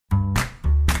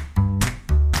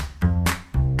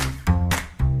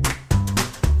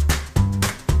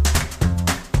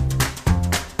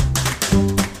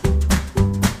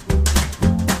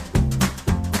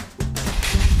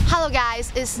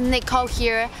it's Nicole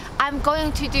here. I'm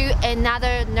going to do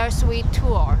another nursery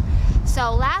tour.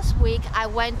 So last week I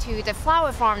went to the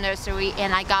Flower Farm Nursery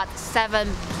and I got 7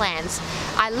 plants.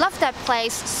 I love that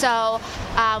place, so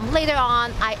later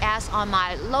on I asked on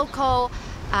my local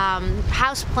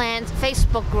houseplant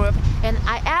Facebook group, and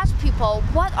I asked people,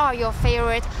 what are your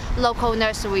favorite local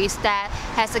nurseries that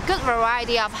has a good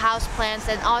variety of houseplants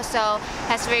and also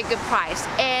has very good price.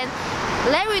 And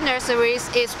Larry Nurseries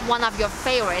is one of your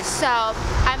favorites. So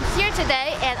I'm here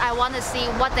today and I want to see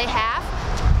what they have.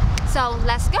 So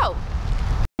let's go.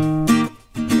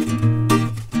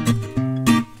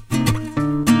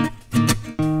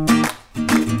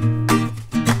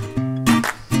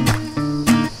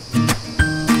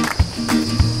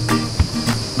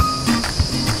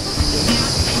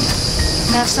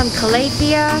 I have some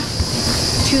calathea,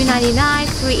 $2.99,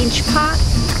 3-inch pot.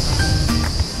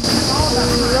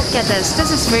 Look at this.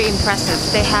 This is very impressive.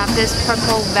 They have this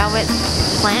purple velvet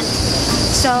plant.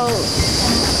 So,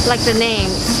 like the name.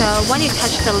 So when you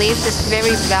touch the leaves, it's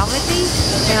very velvety,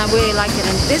 and I really like it.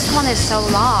 And this one is so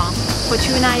long. For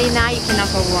 $2.99, you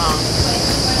cannot go wrong.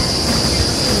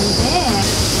 And then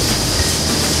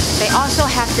they also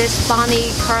have this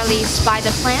Bonnie curly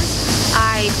spider plant.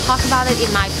 I talked about it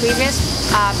in my previous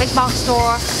big box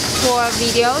store tour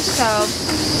video. So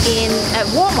at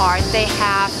Walmart they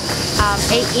have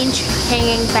 8-inch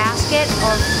hanging basket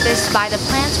of this spider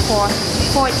plants for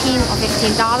 $14 or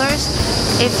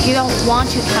 $15. If you don't want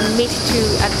to commit to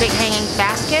a big hanging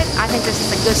basket, I think this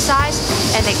is a good size,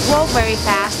 and they grow very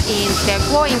fast in their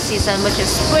growing season, which is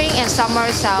spring and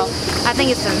summer. So I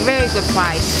think it's a very good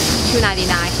price, $2.99.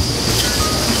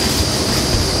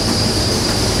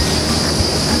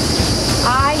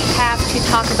 I have to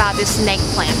talk about this snake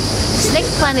plant. Snake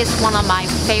plant is one of my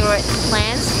favorite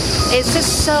plants. It's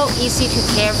just so easy to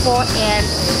care for, and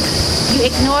you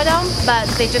ignore them, but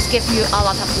they just give you a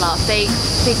lot of love. They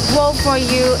grow for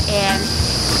you, and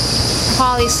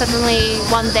probably suddenly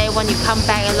one day when you come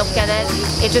back and look at it,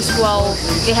 it just grows.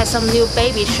 It has some new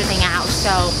babies shooting out.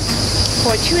 So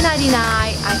for $2.99,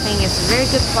 I think it's a very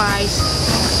good price.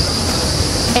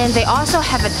 And they also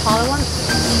have a taller one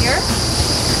here.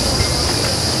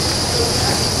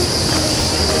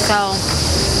 So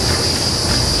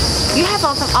you have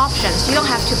lots of options. You don't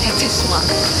have to pick this one.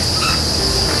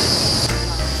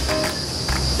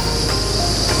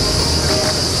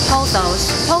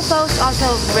 Pothos. Pothos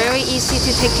also very easy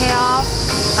to take care of.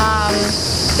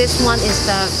 This one is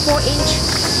the 4-inch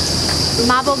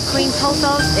marble green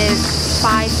pothos is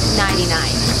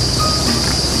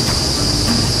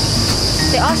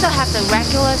 $5.99. They also have the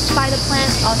regular spider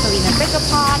plants, also in a bigger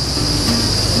pot,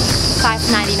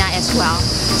 $5.99 as well.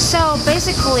 So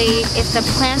basically, if the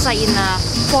plants are in a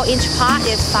 4-inch pot,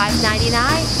 it's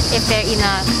 $5.99. If they're in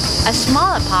a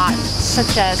smaller pot,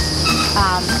 such as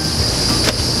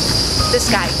this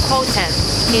guy, Croton,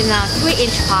 in a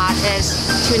 3-inch pot is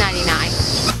 $2.99.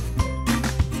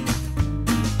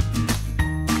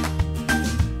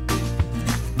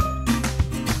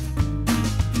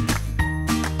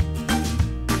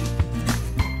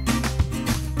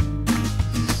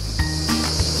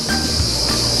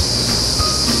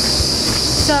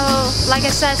 So, like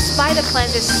I said, spider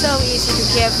plant is so easy to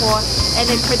care for, and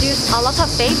it produces a lot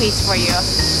of babies for you.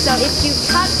 So if you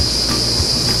cut,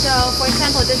 for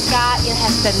example, this guy, it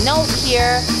has the note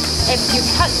here. If you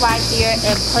cut right here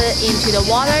and put it into the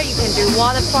water, you can do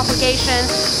water propagation,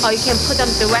 or you can put them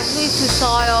directly to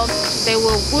soil. They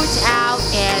will root out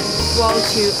and grow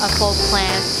to a full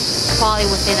plant, probably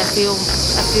within a few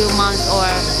months or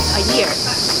a year.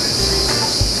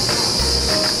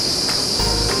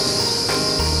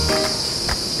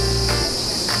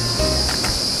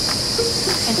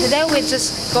 And today we're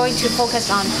just going to focus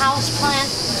on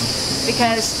houseplants,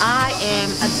 because I am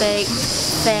a big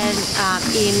fan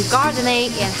in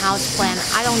gardening and houseplant.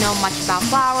 I don't know much about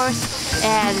flowers,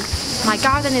 and my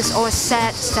garden is all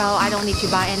set, so I don't need to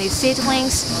buy any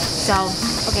seedlings. So,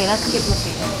 okay, let's keep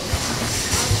looking.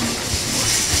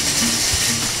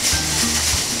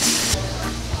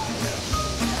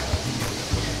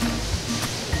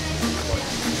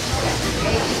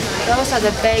 Those are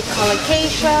the big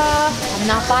colocasia. I'm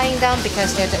not buying them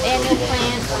because they're the annual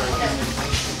plant.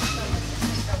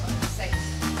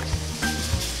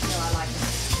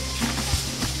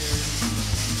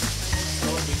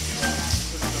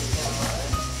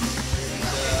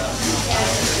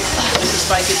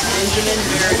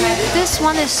 This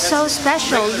one is so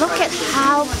special. Look at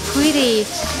how pretty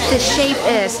the shape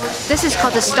is. This is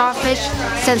called the starfish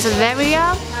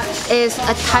sansevieria. It's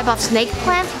a type of snake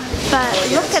plant. But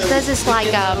look at this, it's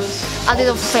like a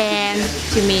little fan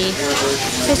to me.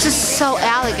 It's just so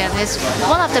elegant. It's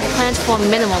one of the plants for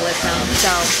minimalism.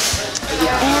 So,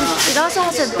 and it also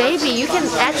has a baby. You can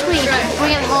actually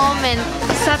bring it home and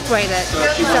separate it.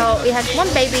 So it has one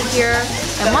baby here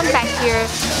and one back here.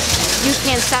 You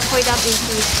can separate them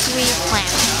into 3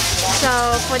 plants. So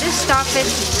for this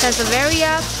starfish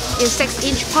Sansevieria in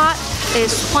 6-inch pot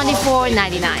is $24.99.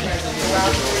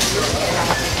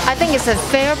 I think it's a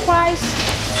fair price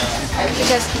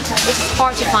because it's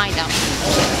hard to find them.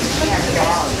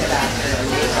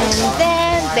 And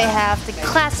then they have the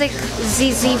classic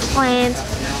ZZ plant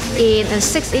in a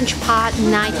 6-inch pot,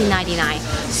 $19.99.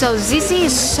 So ZZ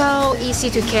is so easy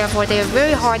to care for. They're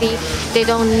very hardy. They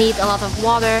don't need a lot of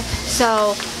water.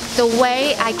 So the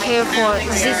way I care for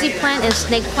ZZ plant and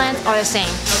snake plant are the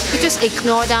same. You just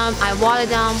ignore them. I water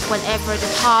them whenever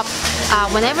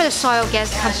the soil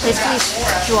gets completely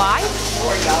dry.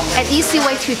 An easy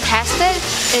way to test it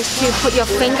is to put your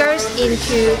fingers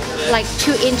into like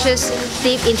 2 inches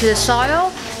deep into the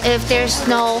soil. If there's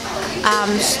no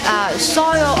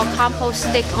soil or compost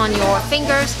stick on your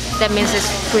fingers, that means it's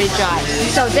pretty dry.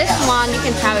 So this one, you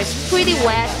can tell it's pretty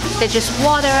wet. They just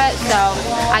water it, so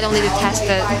I don't need to test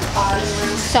it.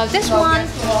 So this one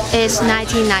is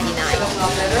 $19.99.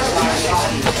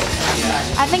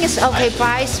 I think it's okay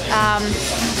price.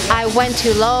 I went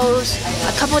to Lowe's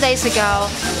a couple days ago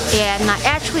and I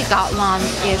actually got one.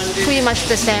 It's pretty much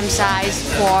the same size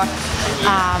for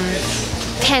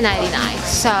 $10.99.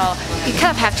 So you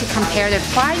kind of have to compare the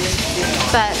price,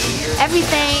 but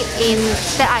everything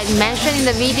that I mentioned in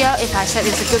the video, if I said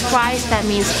it's a good price, that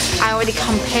means I already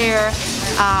compare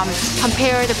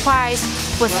the price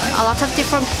with a lot of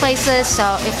different places.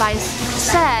 So if I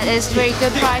said it's very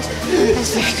good price,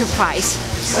 it's very good price.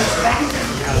 So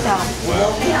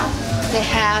they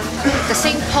have the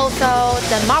same pothos,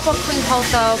 the marble cream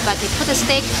pothos, but they put a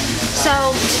stick.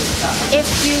 So if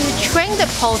you train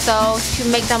the pothos to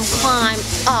make them climb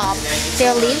up,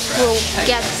 their leaves will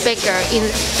get bigger.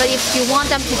 But if you want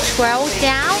them to trail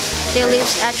down, their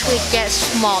leaves actually get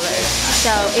smaller.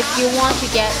 So if you want to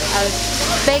get a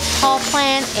big tall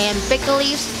plant and bigger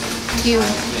leaves, you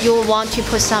will want to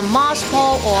put some moss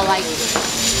pole or like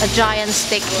a giant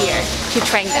stick here to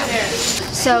train them.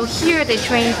 So here they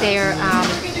train their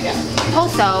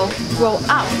potho grow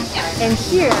up, and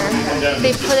here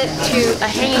they put it to a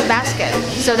hanging basket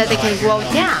so that they can grow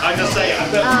down.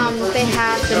 They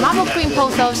have the marble cream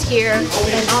pothos here,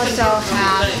 and also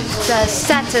have the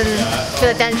satin,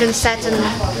 philodendron satin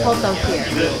potho here.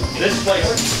 So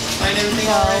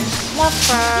more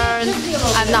fern.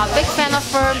 I'm not a big fan of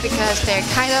fern because they're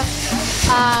kind of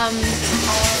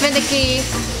finicky,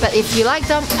 but if you like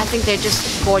them, I think they're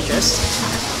just gorgeous.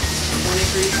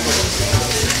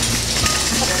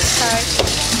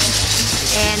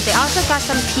 And they also got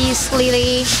some peace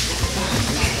lily.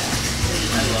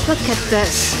 Look at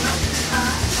this.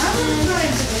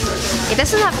 It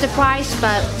doesn't have the price,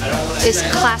 but it's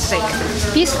classic.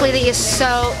 Peace lily is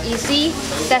so easy.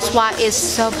 That's why it's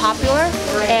so popular,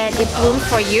 and it blooms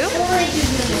for you.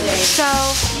 So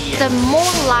the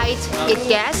more light it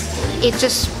gets, it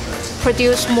just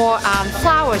produces more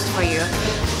flowers for you.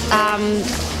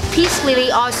 Peace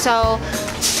lily also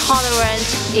tolerant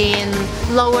in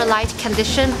lower light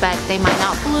condition, but they might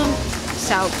not bloom.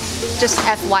 So just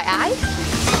FYI.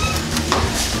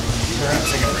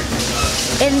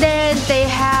 And then they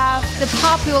have the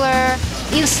popular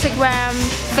Instagram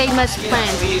famous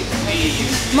plant,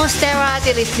 Monstera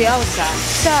deliciosa.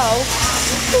 So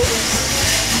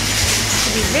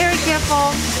be very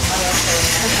careful.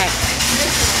 Okay.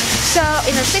 So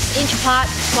in a 6-inch pot,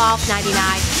 $12.99.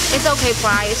 It's okay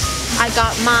price. I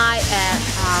got mine at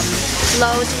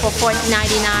Lowe's for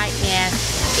 $14.99, and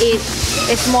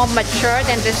it's more mature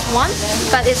than this one,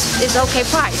 but it's okay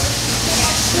price.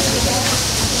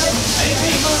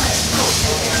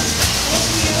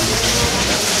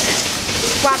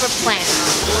 Rubber plant.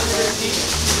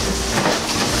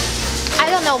 I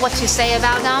don't know what to say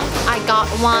about them. I got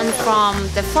one from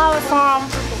the flower farm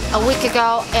a week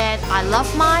ago, and I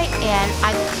love mine, and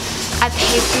I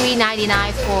paid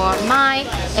 $3.99 for mine,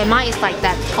 and mine is like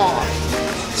that tall.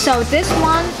 So this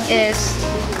one is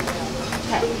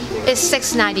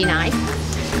 $6.99,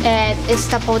 and it's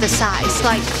double the size,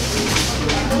 like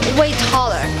way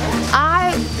taller.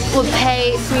 I would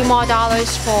pay $3 more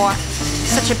for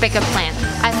such a bigger plant.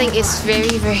 I think it's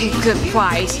very, very good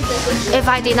price. If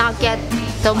I did not get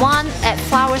the one at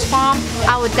Flowers Farm,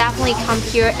 I would definitely come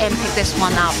here and pick this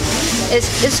one up.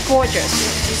 It's gorgeous.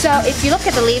 So if you look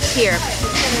at the leaves here,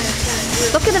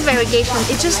 look at the variegation.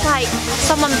 It's just like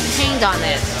someone painted on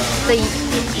it.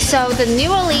 So the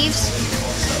newer leaves,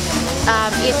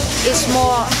 it is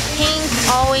more pink,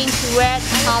 orange, red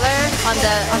color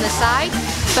on the side.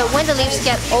 But when the leaves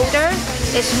get older,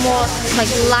 it's more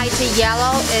like lighter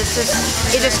yellow. It's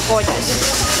just gorgeous.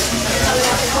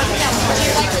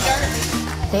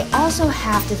 They also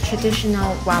have the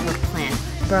traditional rubber plant,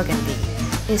 burgundy.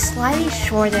 It's slightly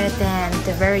shorter than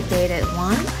the variegated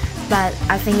one, but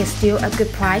I think it's still a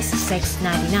good price,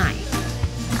 $6.99.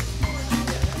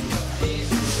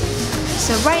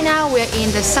 So right now we're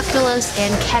in the succulents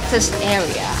and cactus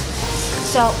area.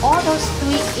 So all those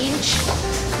 3-inch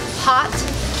pot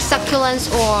succulents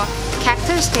or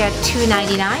cactus, they're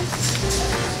 $2.99.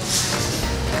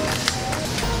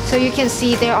 So you can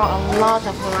see there are a lot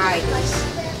of varieties.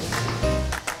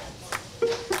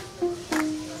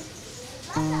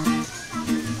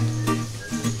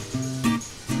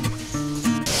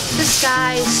 This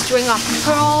guy, string of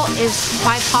pearl, is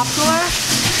quite popular.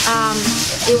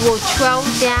 It will trail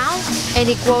down and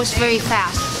it grows very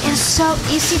fast. It's so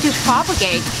easy to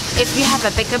propagate. If you have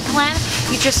a bigger plant,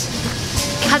 you just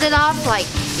cut it off like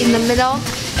in the middle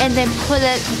and then put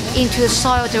it into the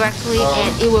soil directly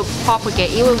and it will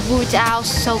propagate. It will root out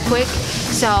so quick.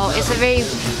 So it's a very,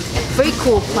 very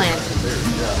cool plant.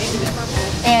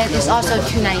 And it's also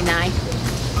 $2.99.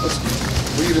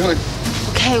 What are you doing?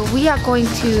 Okay, we are going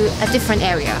to a different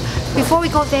area. Before we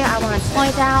go there, I want to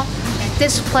point out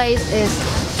this place is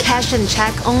cash and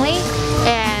check only,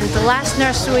 and the last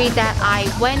nursery that I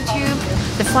went to,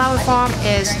 the flower farm,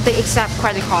 they accept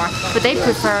credit card, but they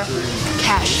prefer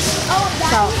cash.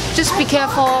 So just be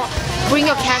careful, bring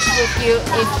your cash with you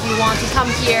if you want to come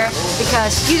here,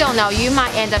 because you don't know, you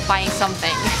might end up buying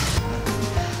something.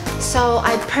 So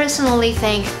I personally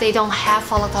think they don't have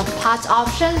a lot of pots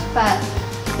options, but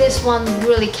this one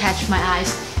really catch my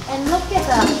eyes. And look at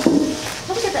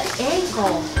the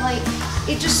angle, like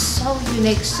it's just so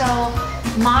unique, so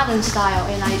modern style,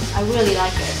 and I really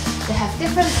like it. They have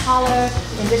different color,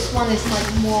 and this one is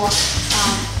like more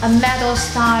a metal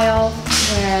style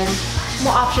and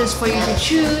more options for you to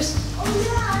choose.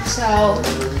 So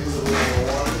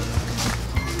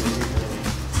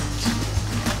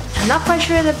I'm not quite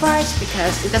sure the price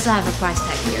because it doesn't have a price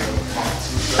tag here.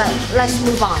 But let's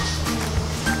move on.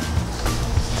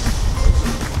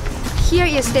 Here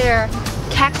is their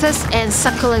cactus and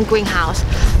succulent greenhouse.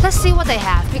 Let's see what they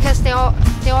have because they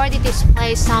already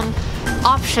display some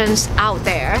options out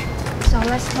there. So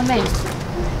let's come in.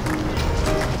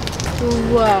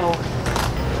 Whoa.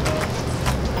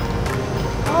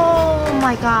 Oh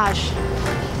my gosh.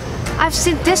 I've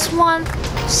seen this one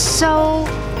so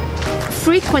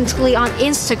frequently on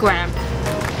Instagram.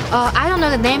 I don't know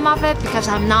the name of it because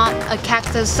I'm not a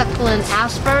cactus succulent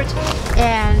expert,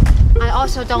 and I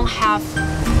also don't have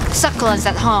succulents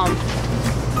at home.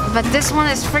 But this one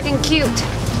is freaking cute.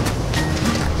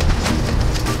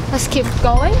 Let's keep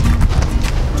going.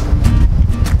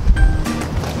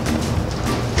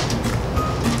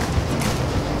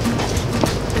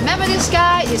 Remember, this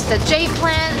guy is the jade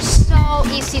plant, so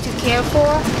easy to care for,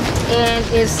 and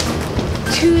is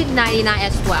 $2.99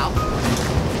 as well.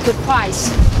 Good price.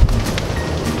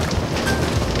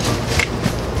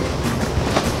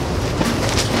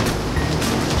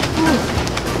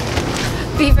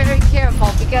 Be very careful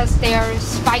because they are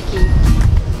spiky.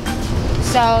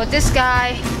 So this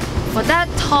guy, for that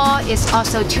tall, is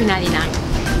also $2.99.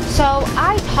 So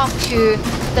I talked to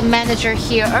the manager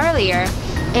here earlier,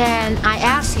 and I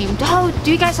asked him, "Oh,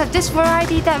 do you guys have this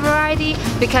variety, that variety?"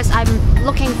 Because I'm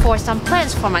looking for some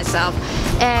plants for myself.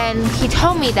 And he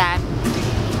told me that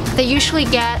they usually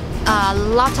get a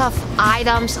lot of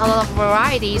items, a lot of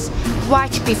varieties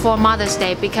right before Mother's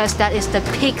Day because that is the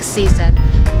peak season.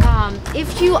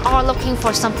 If you are looking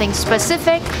for something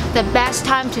specific, the best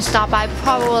time to stop by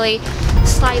probably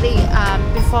slightly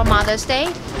before Mother's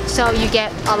Day, so you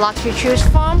get a lot to choose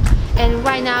from. And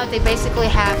right now they basically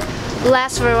have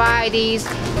less varieties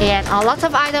and a lot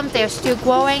of items. They're still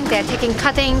growing, they're taking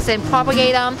cuttings and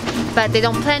propagate them, but they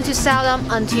don't plan to sell them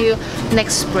until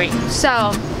next spring.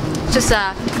 So just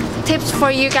tips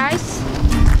for you guys.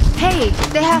 Hey,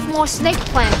 they have more snake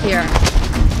plant here.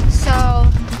 So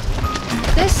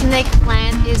this snake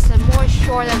plant is a more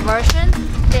shorter version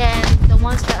than the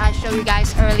ones that I showed you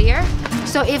guys earlier.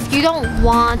 So if you don't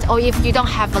want, or if you don't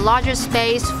have a larger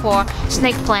space for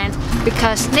snake plant,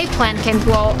 because snake plant can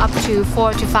grow up to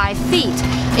 4 to 5 feet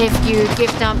if you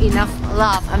give them enough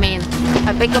love. I mean,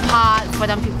 a bigger pot for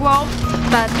them to grow.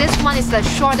 But this one is the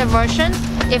shorter version.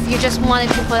 If you just wanted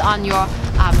to put on your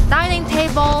dining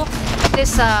table,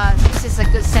 this is a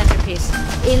good centerpiece.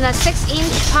 In a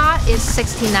 6-inch pot is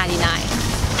 $16.99.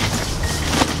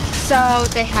 So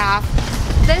they have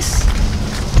this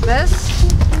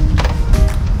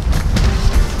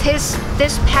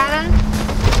pattern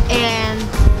and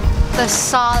the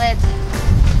solid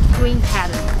green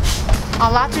pattern.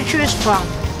 A lot to choose from.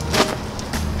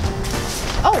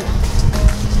 Oh,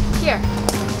 here.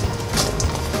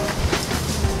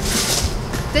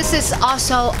 This is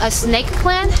also a snake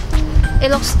plant. It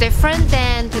looks different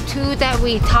than the two that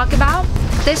we talked about.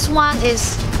 This one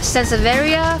is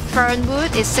Sansevieria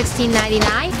Fernwood. It's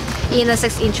 $16.99 in a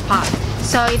 6-inch pot.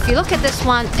 So if you look at this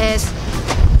one, is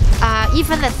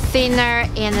even a thinner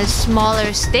and a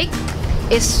smaller stick.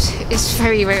 It's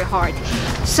very hard.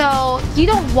 So you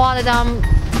don't water them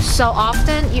so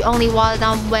often. You only water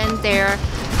them when their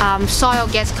soil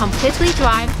gets completely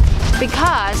dry,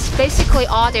 because basically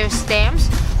all their stems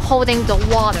holding the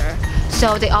water.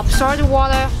 So they absorb the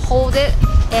water, hold it,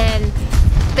 and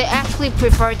they actually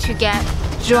prefer to get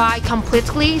dry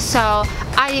completely. So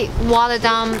I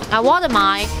water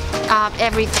mine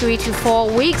every 3 to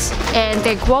 4 weeks, and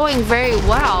they're growing very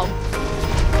well.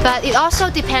 But it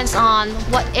also depends on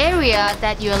what area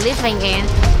that you're living in.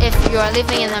 If you're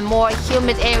living in a more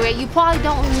humid area, you probably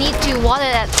don't need to water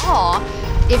it at all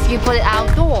if you put it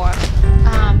outdoor.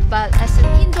 But as an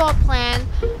indoor plant,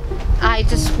 I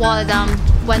just water them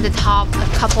when the top a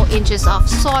couple inches of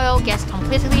soil gets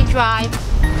completely dry,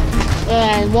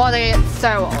 and water it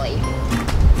thoroughly.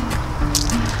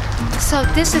 So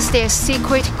this is their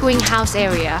secret greenhouse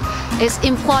area. It's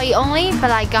employee only,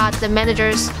 but I got the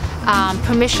manager's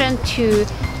permission to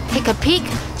take a peek.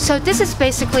 So this is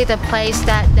basically the place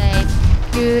that they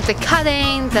do the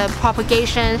cutting, the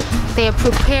propagation. They are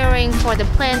preparing for the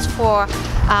plants for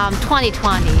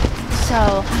 2020.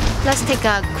 So let's take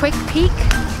a quick peek.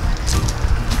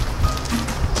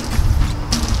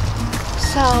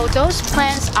 So those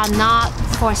plants are not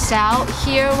for sale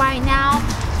here right now,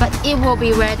 but it will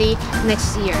be ready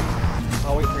next year.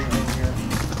 I'll wait for you in here.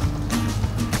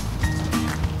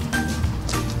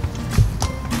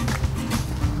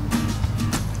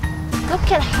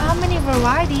 Look at how many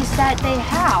varieties that they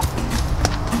have.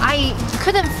 I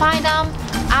couldn't find them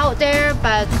out there,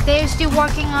 but they're still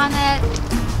working on it.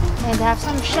 And they have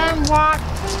some shamrock.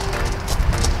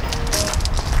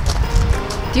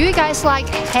 Do you guys like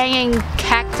hanging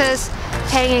cactus,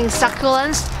 hanging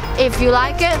succulents? If you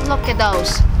like it, look at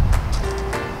those.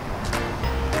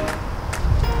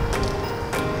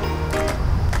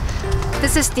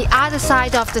 This is the other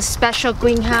side of the special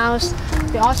greenhouse.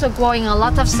 They're also growing a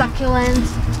lot of succulents.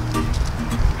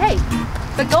 Hey,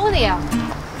 begonia.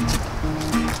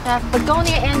 They have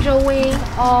begonia angel wing.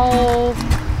 Oh,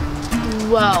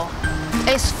 whoa,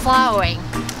 it's flowering.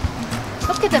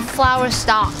 Look at the flower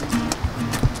stalk.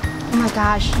 Oh my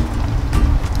gosh.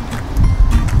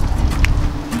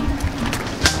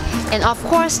 And of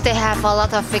course, they have a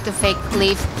lot of fig-to-fig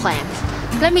leaf plants.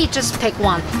 Let me just pick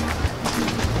one.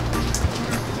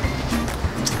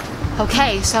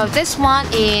 Okay, so this one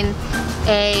in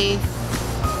a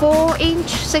 4-inch,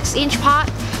 6-inch pot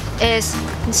is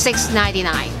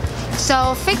 $6.99.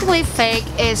 So fig leaf fig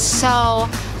is so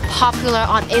popular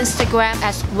on Instagram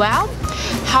as well.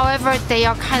 However, they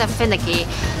are kind of finicky,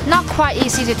 not quite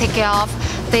easy to take care of.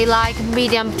 They like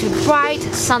medium to bright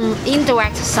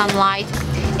indirect sunlight,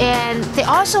 and they're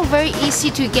also very easy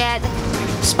to get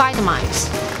spider mites.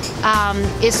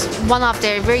 It's one of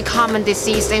their very common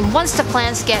disease, and once the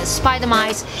plants get spider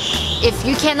mites, if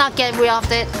you cannot get rid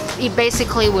of it, it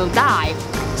basically will die.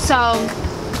 So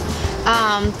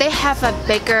they have a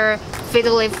bigger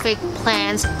fiddle leaf fig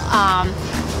plants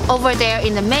over there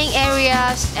in the main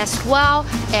areas as well,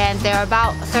 and they're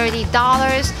about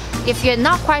 $30. If you're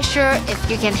not quite sure if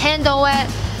you can handle it,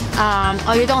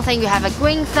 or you don't think you have a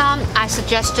green thumb, I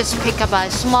suggest just pick up a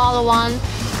smaller one.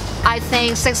 I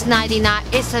think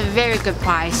 $6.99 is a very good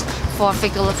price for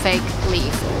fig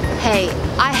leaf. Hey,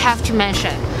 I have to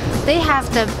mention, they have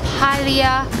the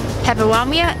Pilea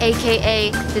peperomia, aka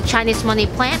the Chinese money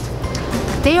plant.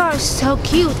 They are so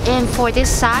cute, and for this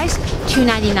size,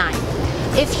 $2.99.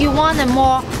 If you want a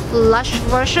more lush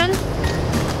version,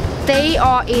 they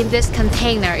are in this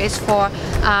container. It's for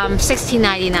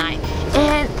 $16.99,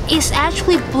 and it's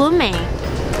actually blooming.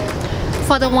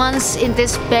 For the ones in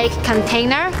this big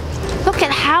container, look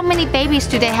at how many babies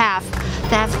do they have.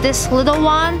 They have this little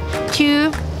one,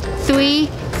 2, 3,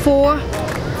 4,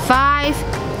 5,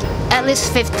 at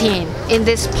least 15 in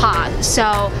this pot.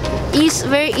 So it's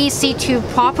very easy to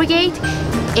propagate,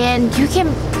 and you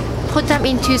can put them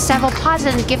into several pots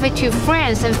and give it to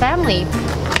friends and family.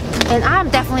 And I'm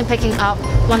definitely picking up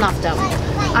one of them.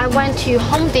 I went to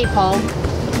Home Depot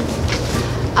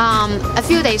a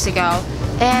few days ago,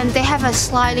 and they have a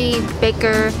slightly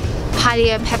bigger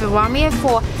Pioneer Peperomia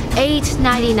for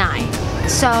 $8.99.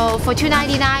 So for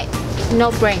 $2.99,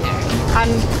 no brainer.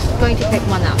 I'm going to pick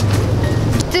one up.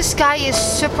 This guy is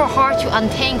super hard to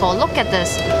untangle. Look at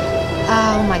this.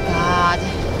 Oh my god.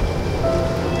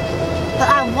 But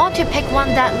I want to pick one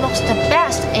that looks the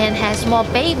best and has more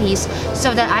babies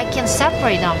so that I can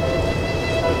separate them.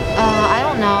 I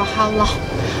don't know how long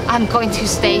I'm going to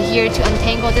stay here to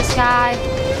untangle this guy,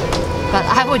 but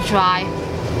I will try.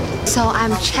 So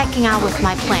I'm checking out with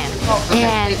my plant,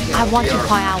 and I want to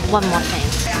point out one more thing.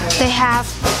 They have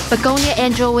begonia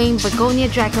angelwing, begonia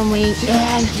dragonwing,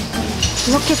 and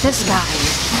look at this guy.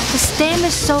 The stem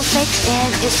is so thick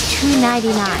and it's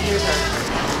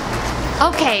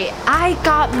 $2.99. Okay, I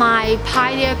got my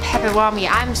Pioneer Peperomia.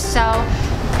 I'm so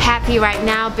happy right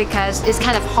now because it's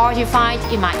kind of hard to find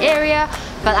in my area,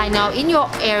 but I know in your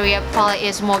area probably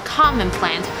is more common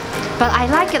plant. But I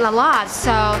like it a lot,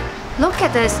 so look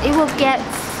at this. It will get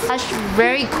flush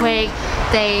very quick.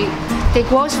 They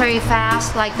grow very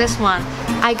fast, like this one.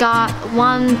 I got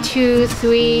 1, 2,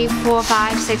 3, 4,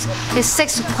 5, 6. There's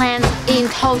 6 plants in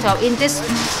total in this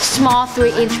small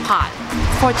 3-inch pot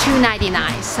for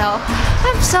 $2.99. So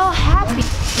I'm so happy.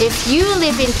 If you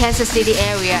live in Kansas City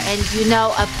area and you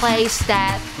know a place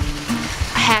that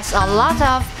has a lot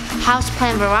of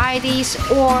houseplant varieties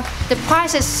or the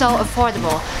price is so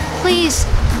affordable, please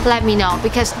let me know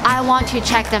because I want to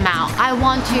check them out. I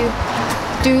want to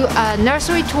do a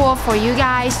nursery tour for you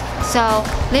guys. So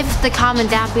leave the comment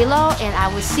down below and I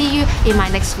will see you in my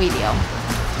next video.